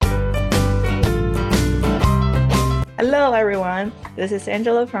Hello, everyone. This is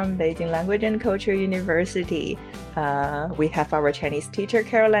Angela from Beijing Language and Culture University. We have our Chinese teacher,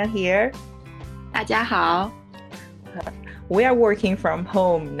 Caroline, here. 大家好。We are working from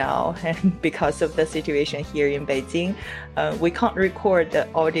home now, and because of the situation here in Beijing, we can't record the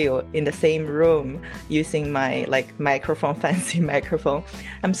audio in the same room using my microphone, fancy microphone.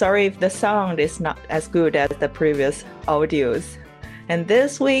 I'm sorry if the sound is not as good as the previous audios. And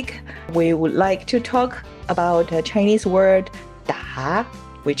this week, we would like to talk about a Chinese word 打,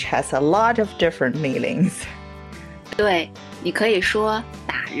 which has a lot of different meanings. 对，你可以说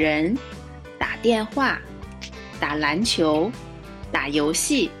打人、打电话、打篮球、打游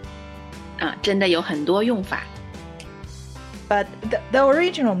戏，真的有很多用法。But the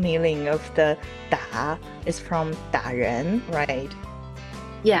original meaning of the 打 is from 打人, right?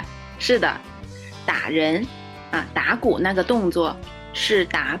 Yeah, 是的，打人打鼓那个动作是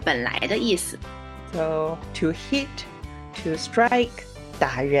打本来的意思。So to hit, to strike,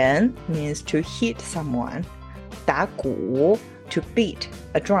 打人 means to hit someone. 打鼓 to beat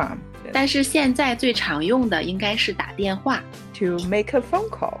a drum. 但是现在最常用的应该是打电话。To make a phone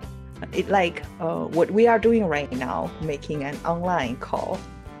call. It like what we are doing right now, making an online call.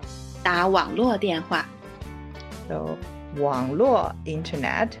 打网络电话。So 网络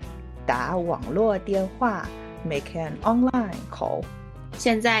internet, 打网络电话 make an online call.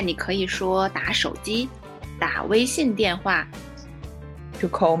 现在你可以说打手机、打微信电话。To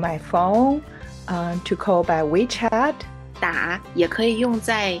call my phone, to call by WeChat. 打也可以用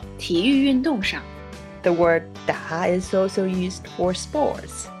在体育运动上。The word 打 is also used for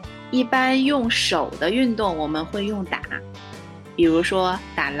sports. 一般用手的运动我们会用打，比如说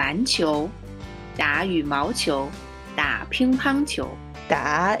打篮球、打羽毛球、打乒乓球。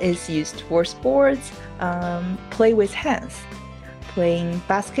打 is used for sports, play with hands. Playing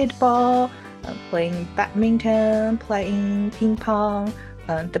basketball, playing badminton, playing ping pong.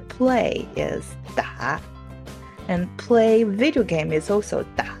 The play is 打. And play video game is also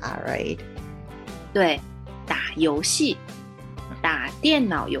打, right? 对，打游戏，打电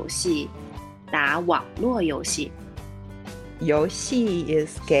脑游戏，打网络游戏。游戏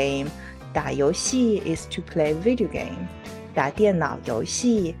is game. 打游戏 is to play video game. 打电脑游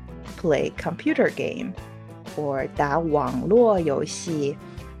戏 play computer game. Or 打网络游戏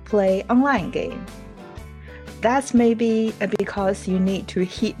play online game. That's maybe because you need to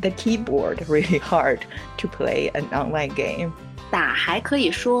hit the keyboard really hard to play an online game. 打还可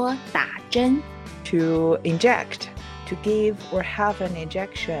以说打针。To inject, to give or have an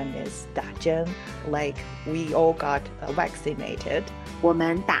injection is 打针, like we all got vaccinated. 我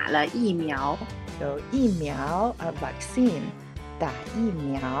们打了疫苗。So 疫苗 a vaccine. 打疫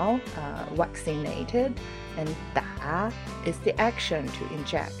苗 vaccinated. And 打 is the action to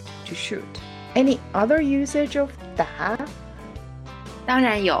inject, to shoot. Any other usage of 打? 当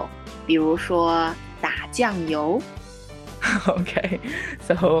然有，比如说打酱油。Okay,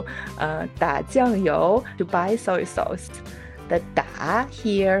 so 打酱油 to buy soy sauce. The 打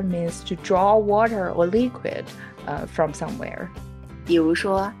here means to draw water or liquid from somewhere. 比如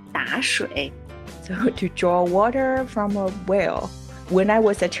说打水。So to draw water from a well. When I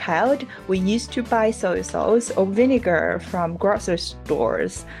was a child, we used to buy soy sauce or vinegar from grocery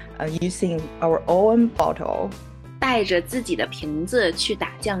stores using our own bottle. 带着自己的瓶子去打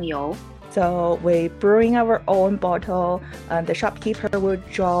酱油。So we bring our own bottle, and the shopkeeper will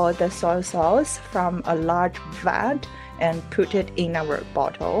draw the soy sauce from a large vat and put it in our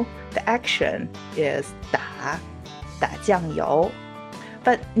bottle. The action is 打酱油.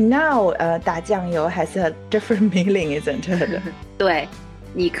 But now 打酱油 has a different meaning, isn't it? 对，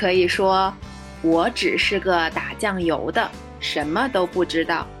你可以说我只是个打酱油的，什么都不知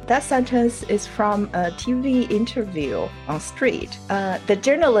道。That sentence is from a TV interview on street. The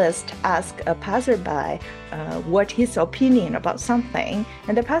journalist asked a passerby what his opinion about something,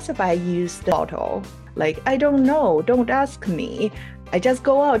 and the passerby used the bottle. Like, I don't know, don't ask me. I just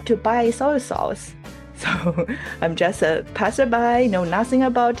go out to buy soy sauce. So I'm just a passerby, know nothing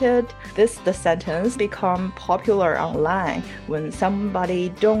about it. The sentence become popular online when somebody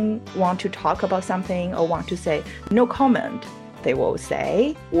don't want to talk about something or want to say no comment. They will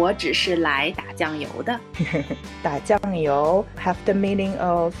say 我只是来打酱油的。打酱油 have the meaning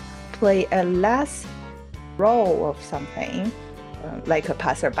of play a less role of something, like a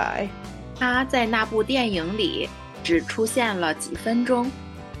passerby. 他在那部电影里只出现了几分钟，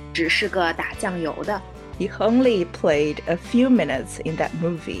只是个打酱油的。He only played a few minutes in that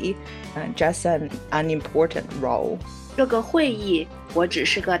movie, just an unimportant role. 这个会议我只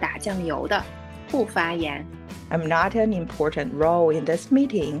是个打酱油的，不发言。I'm not an important role in this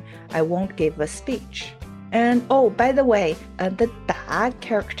meeting. I won't give a speech. And oh, by the way, the 打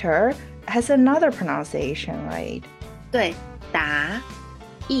character has another pronunciation, right? 对，达，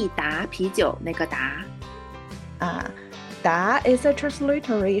一打啤酒那个达。打 is a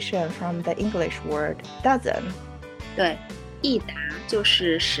transliteration from the English word dozen. 对，一打就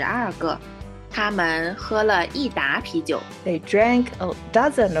是12个，他们喝了一打啤酒。They drank a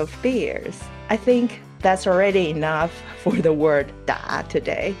dozen of beers. I think that's already enough for the word 打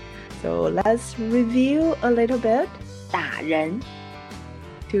today. So let's review a little bit. 打人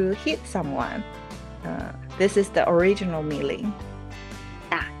To hit someone. This is the original meaning.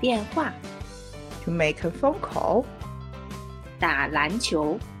 打电话 To make a phone call. 打篮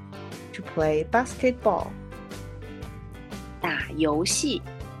球 To play basketball. 打游戏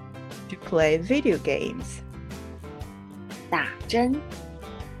To play video games. 打针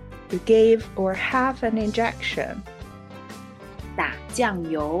To give or have an injection. 打酱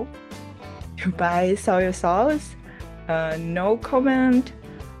油 To buy soy sauce. No comment.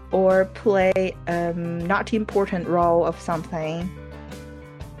 Or play a not important role of something.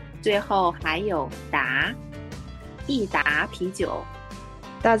 最后还有打一打啤酒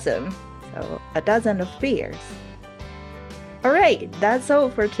Dozen. So a dozen of beers. Alright, that's all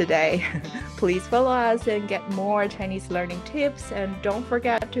for today. Please follow us and get more Chinese learning tips. And don't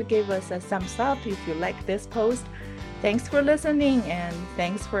forget to give us a thumbs up if you like this post. Thanks for listening and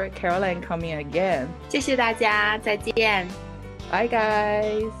thanks for Caroline coming again. 谢谢大家，再见。 Bye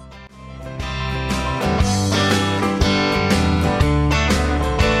guys.